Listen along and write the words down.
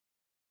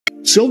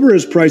Silver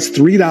is priced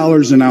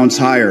 $3 an ounce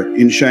higher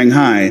in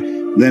Shanghai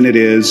than it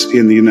is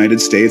in the United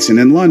States and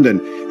in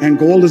London. And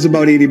gold is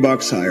about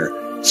 $80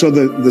 higher. So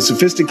the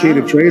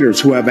sophisticated traders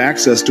who have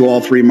access to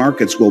all three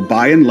markets will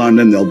buy in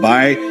London, they'll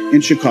buy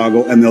in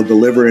Chicago, and they'll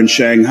deliver in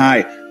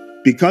Shanghai.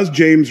 Because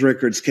James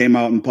Rickards came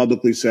out and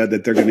publicly said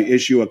that they're going to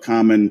issue a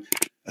common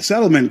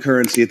settlement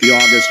currency at the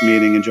August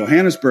meeting in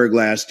Johannesburg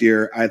last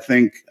year, I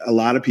think a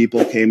lot of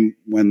people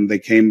when they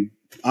came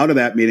out of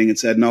that meeting and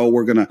said, no,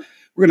 we're going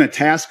to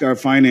task our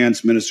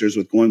finance ministers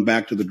with going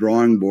back to the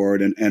drawing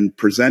board and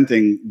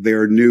presenting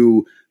their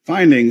new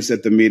findings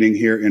at the meeting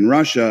here in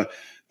Russia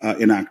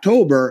in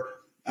October.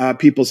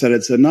 People said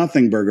it's a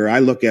nothing burger. I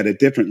look at it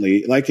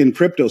differently. Like in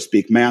crypto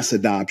speak, mass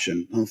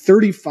adoption.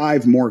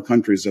 35 more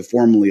countries have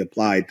formally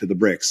applied to the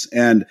BRICS,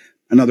 and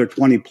another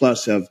 20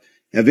 plus have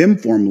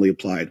informally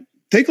applied.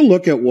 Take a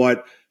look at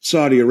what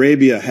Saudi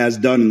Arabia has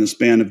done in the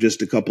span of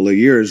just a couple of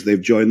years.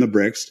 They've joined the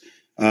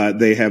BRICS.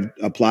 They have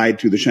applied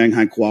to the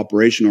Shanghai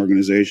Cooperation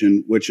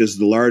Organization, which is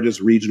the largest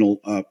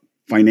regional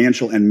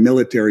financial and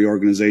military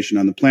organization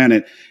on the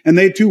planet. And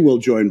they too will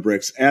join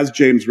BRICS, as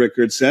James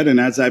Rickards said, and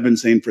as I've been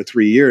saying for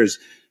 3 years,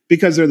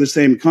 because they're the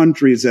same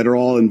countries that are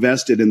all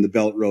invested in the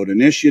Belt Road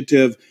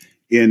Initiative,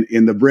 in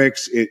the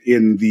BRICS,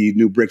 in the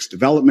new BRICS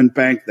Development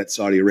Bank that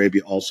Saudi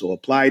Arabia also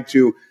applied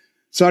to.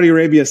 Saudi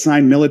Arabia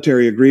signed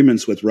military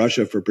agreements with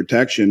Russia for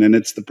protection, and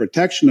it's the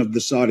protection of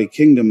the Saudi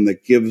kingdom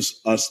that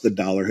gives us the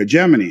dollar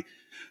hegemony.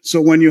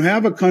 So when you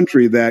have a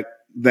country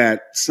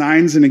that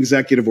signs an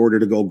executive order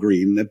to go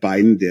green, that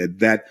Biden did,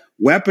 that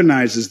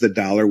weaponizes the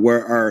dollar,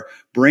 where our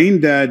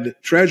brain-dead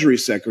Treasury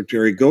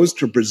Secretary goes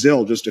to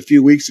Brazil just a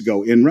few weeks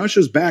ago in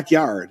Russia's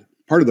backyard,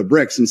 part of the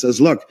BRICS, and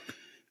says, look,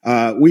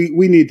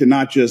 we need to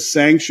not just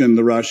sanction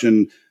the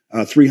Russian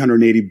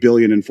 $380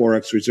 billion in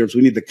Forex reserves,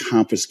 we need to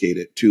confiscate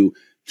it to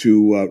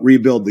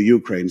rebuild the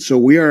Ukraine. So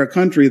we are a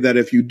country that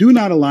if you do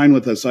not align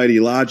with us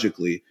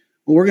ideologically,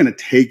 well, we're going to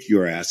take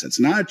your assets,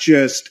 not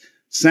just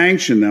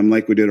sanction them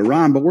like we did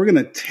Iran, but we're going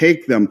to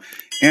take them.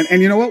 And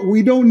you know what?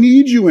 We don't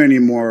need you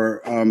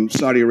anymore,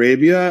 Saudi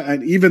Arabia.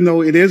 And even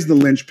though it is the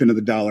linchpin of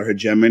the dollar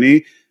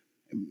hegemony,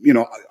 you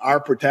know, our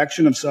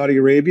protection of Saudi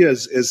Arabia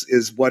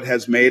is what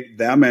has made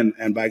them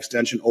and by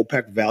extension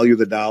OPEC value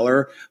the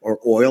dollar or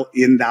oil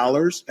in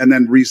dollars and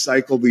then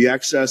recycle the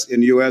excess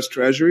in U.S.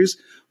 treasuries.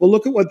 Well,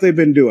 look at what they've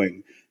been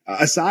doing.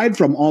 Aside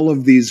from all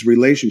of these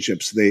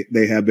relationships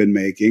they have been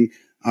making,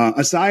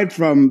 aside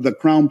from the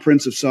Crown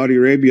Prince of Saudi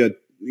Arabia,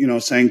 you know,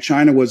 saying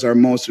China was our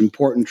most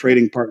important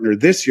trading partner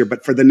this year,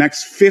 but for the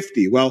next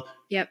 50, well,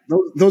 yep.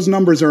 Those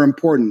numbers are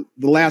important.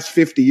 The last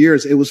 50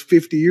 years, it was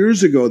 50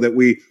 years ago that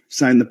we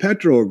signed the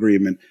Petro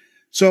agreement.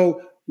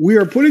 So we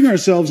are putting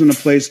ourselves in a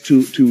place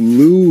to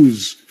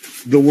lose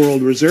the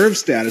world reserve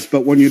status.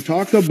 But when you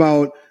talk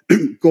about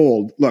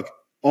gold, look,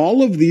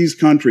 all of these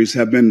countries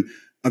have been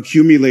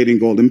accumulating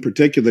gold, in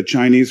particular the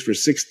Chinese, for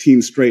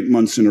 16 straight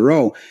months in a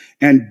row.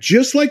 And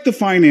just like the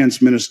finance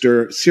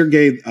minister,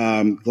 Sergei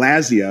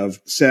Glaziev,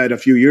 said a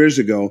few years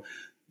ago,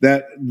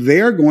 that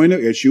they are going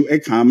to issue a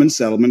common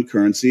settlement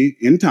currency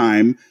in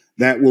time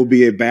that will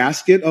be a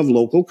basket of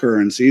local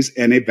currencies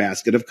and a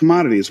basket of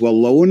commodities. Well,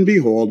 lo and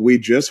behold, we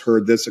just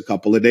heard this a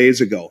couple of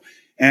days ago.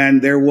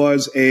 And there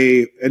was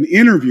an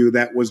interview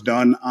that was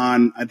done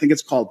on, I think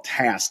it's called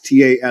TASS,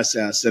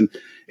 T-A-S-S, and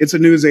it's a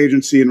news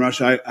agency in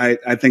Russia.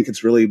 I think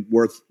it's really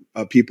worth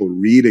people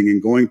reading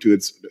and going to.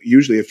 It's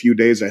usually a few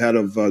days ahead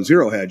of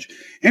Zero Hedge.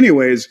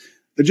 Anyways,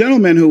 the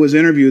gentleman who was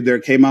interviewed there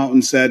came out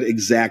and said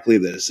exactly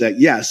this, that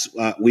yes,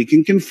 we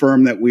can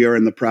confirm that we are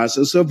in the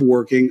process of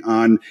working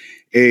on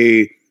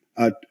a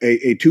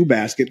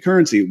two-basket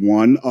currency,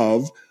 one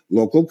of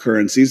local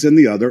currencies and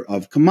the other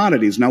of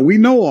commodities. Now, we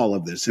know all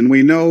of this, and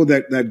we know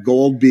that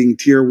gold being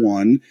tier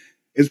one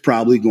is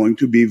probably going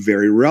to be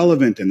very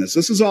relevant in this.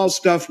 This is all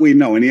stuff we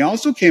know. And he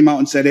also came out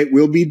and said it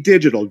will be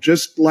digital,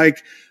 just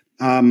like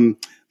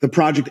the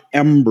project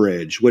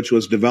M-Bridge, which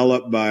was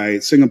developed by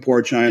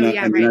Singapore, China,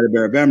 and the United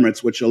Arab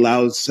Emirates, which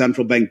allows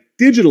central bank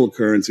digital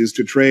currencies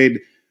to trade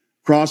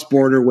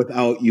cross-border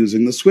without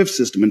using the SWIFT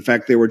system. In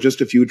fact, there were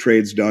just a few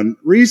trades done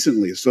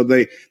recently. So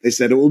they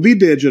said it will be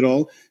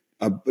digital,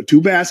 two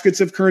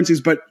baskets of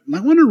currencies. But I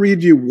want to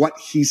read you what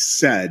he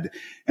said.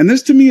 And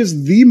this, to me,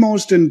 is the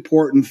most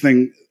important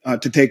thing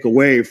to take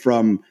away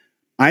from,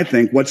 I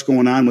think, what's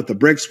going on with the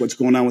BRICS, what's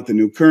going on with the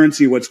new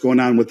currency, what's going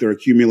on with their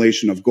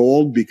accumulation of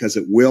gold, because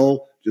it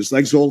will, just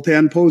like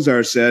Zoltan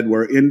Pozar said,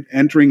 we're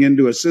entering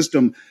into a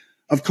system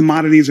of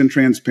commodities and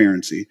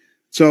transparency.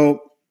 So,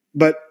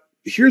 but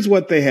here's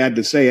what they had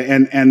to say.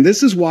 And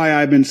this is why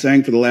I've been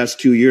saying for the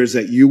last 2 years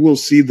that you will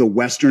see the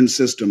Western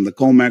system, the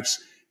COMEX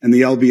and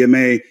the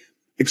LBMA,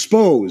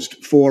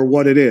 exposed for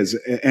what it is.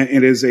 And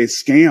it is a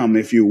scam,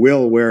 if you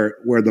will, where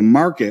the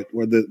market,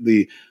 where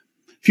the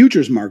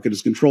futures market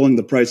is controlling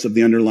the price of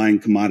the underlying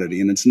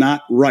commodity. And it's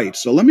not right.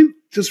 So let me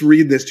just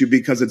read this to you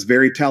because it's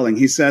very telling.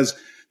 He says,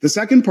 the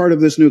second part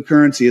of this new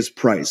currency is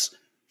price.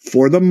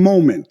 For the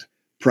moment,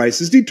 price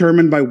is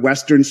determined by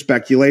Western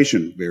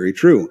speculation. Very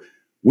true.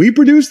 We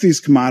produce these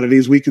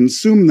commodities, we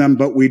consume them,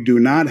 but we do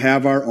not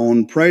have our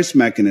own price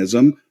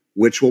mechanism.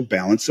 which will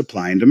balance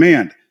supply and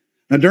demand.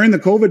 Now, during the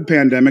COVID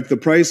pandemic, the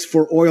price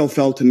for oil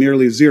fell to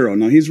nearly zero.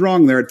 Now, he's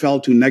wrong there. It fell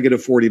to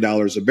negative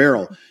 $40 a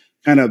barrel.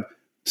 Kind of,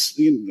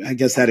 I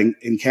guess that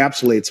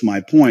encapsulates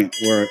my point,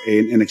 where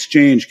an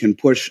exchange can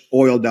push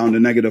oil down to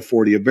negative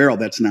 40 a barrel.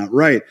 That's not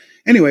right.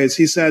 Anyways,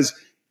 he says,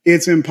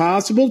 it's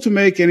impossible to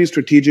make any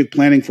strategic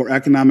planning for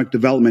economic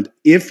development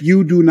if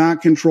you do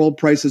not control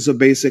prices of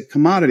basic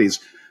commodities.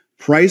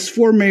 Price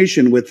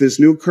formation with this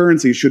new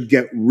currency should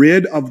get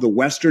rid of the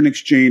Western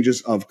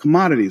exchanges of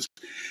commodities.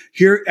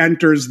 Here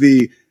enters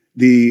the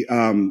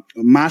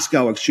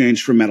Moscow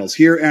exchange for metals.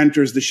 Here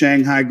enters the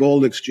Shanghai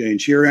Gold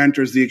Exchange. Here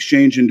enters the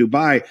exchange in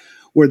Dubai,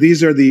 where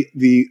these are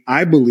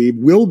I believe,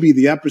 will be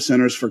the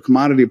epicenters for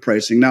commodity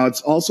pricing. Now,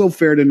 it's also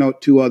fair to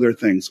note two other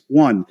things.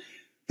 One,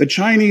 the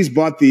Chinese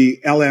bought the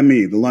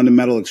LME, the London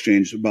Metal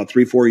Exchange, about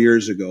 3-4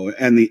 years ago,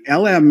 and the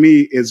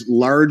LME is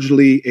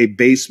largely a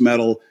base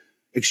metal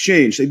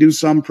exchange. They do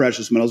some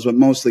precious metals, but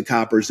mostly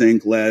copper,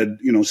 zinc, lead,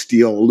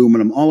 steel,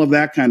 aluminum, all of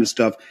that kind of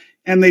stuff.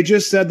 And they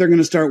just said they're going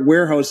to start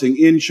warehousing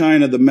in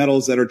China the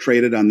metals that are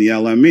traded on the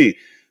LME.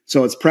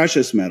 So it's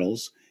precious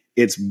metals,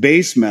 it's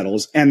base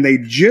metals, and they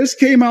just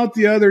came out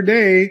the other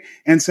day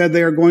and said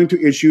they are going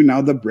to issue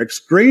now the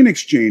BRICS grain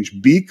exchange,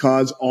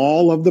 because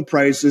all of the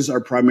prices are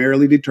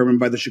primarily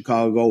determined by the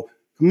Chicago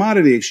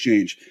Commodity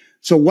Exchange.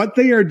 So what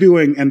they are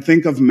doing, and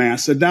think of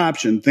mass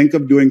adoption, think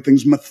of doing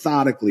things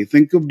methodically,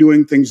 think of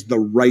doing things the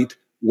right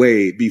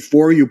way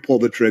before you pull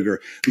the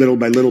trigger, little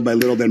by little by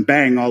little, then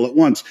bang all at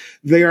once.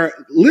 They are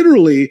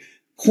literally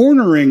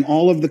cornering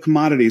all of the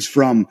commodities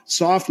from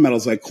soft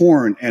metals like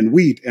corn and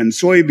wheat and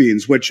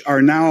soybeans, which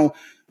are now,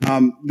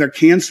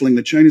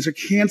 the Chinese are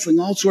canceling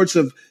all sorts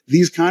of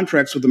these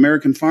contracts with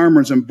American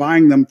farmers and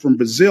buying them from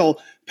Brazil,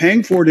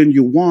 paying for it in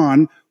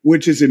yuan,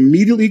 which is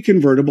immediately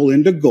convertible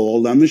into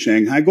gold on the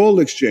Shanghai Gold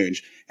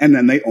Exchange. And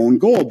then they own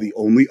gold, the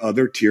only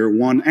other tier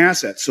one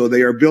asset. So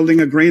they are building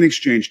a grain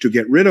exchange to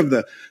get rid of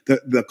the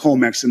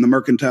COMEX and the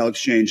mercantile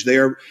exchange. They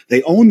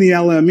own the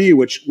LME,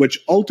 which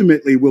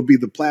ultimately will be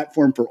the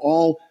platform for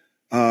all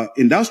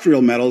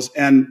industrial metals.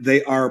 And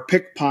they are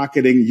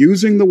pickpocketing,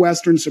 using the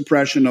Western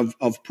suppression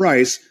of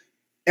price,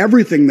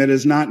 everything that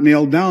is not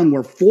nailed down,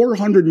 where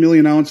 400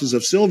 million ounces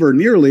of silver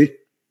nearly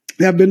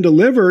have been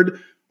delivered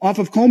off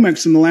of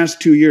COMEX in the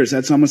last 2 years.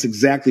 That's almost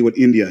exactly what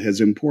India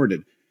has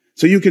imported.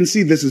 So you can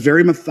see this is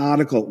very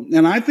methodical.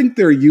 And I think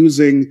they're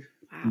using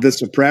the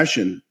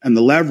suppression and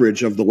the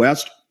leverage of the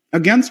West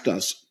against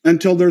us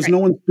until there's no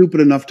one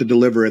stupid enough to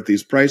deliver at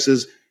these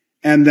prices.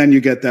 And then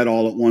you get that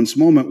all at once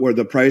moment where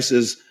the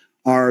prices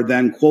are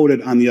then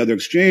quoted on the other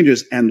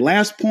exchanges. And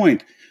last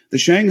point, the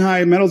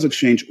Shanghai Metals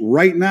Exchange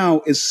right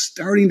now is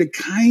starting to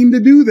kind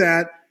of do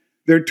that.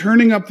 They're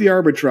turning up the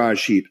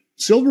arbitrage heat.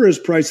 Silver is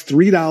priced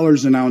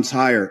 $3 an ounce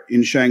higher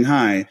in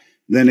Shanghai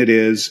than it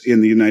is in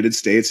the United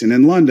States and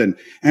in London.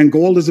 And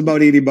gold is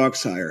about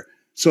 $80 higher.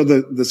 So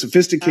the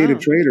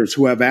sophisticated traders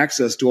who have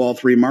access to all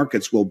three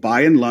markets will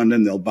buy in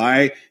London, they'll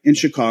buy in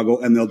Chicago,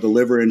 and they'll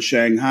deliver in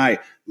Shanghai.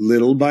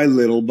 Little by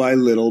little by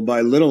little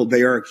by little,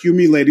 they are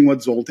accumulating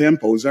what Zoltan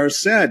Pozsar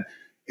said,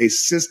 a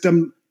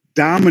system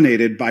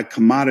dominated by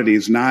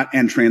commodities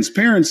and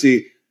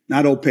transparency,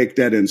 not opaque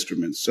debt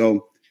instruments.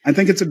 So I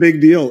think it's a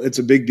big deal. It's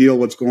a big deal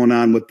what's going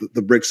on with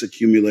the BRICS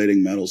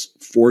accumulating metals,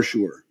 for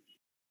sure.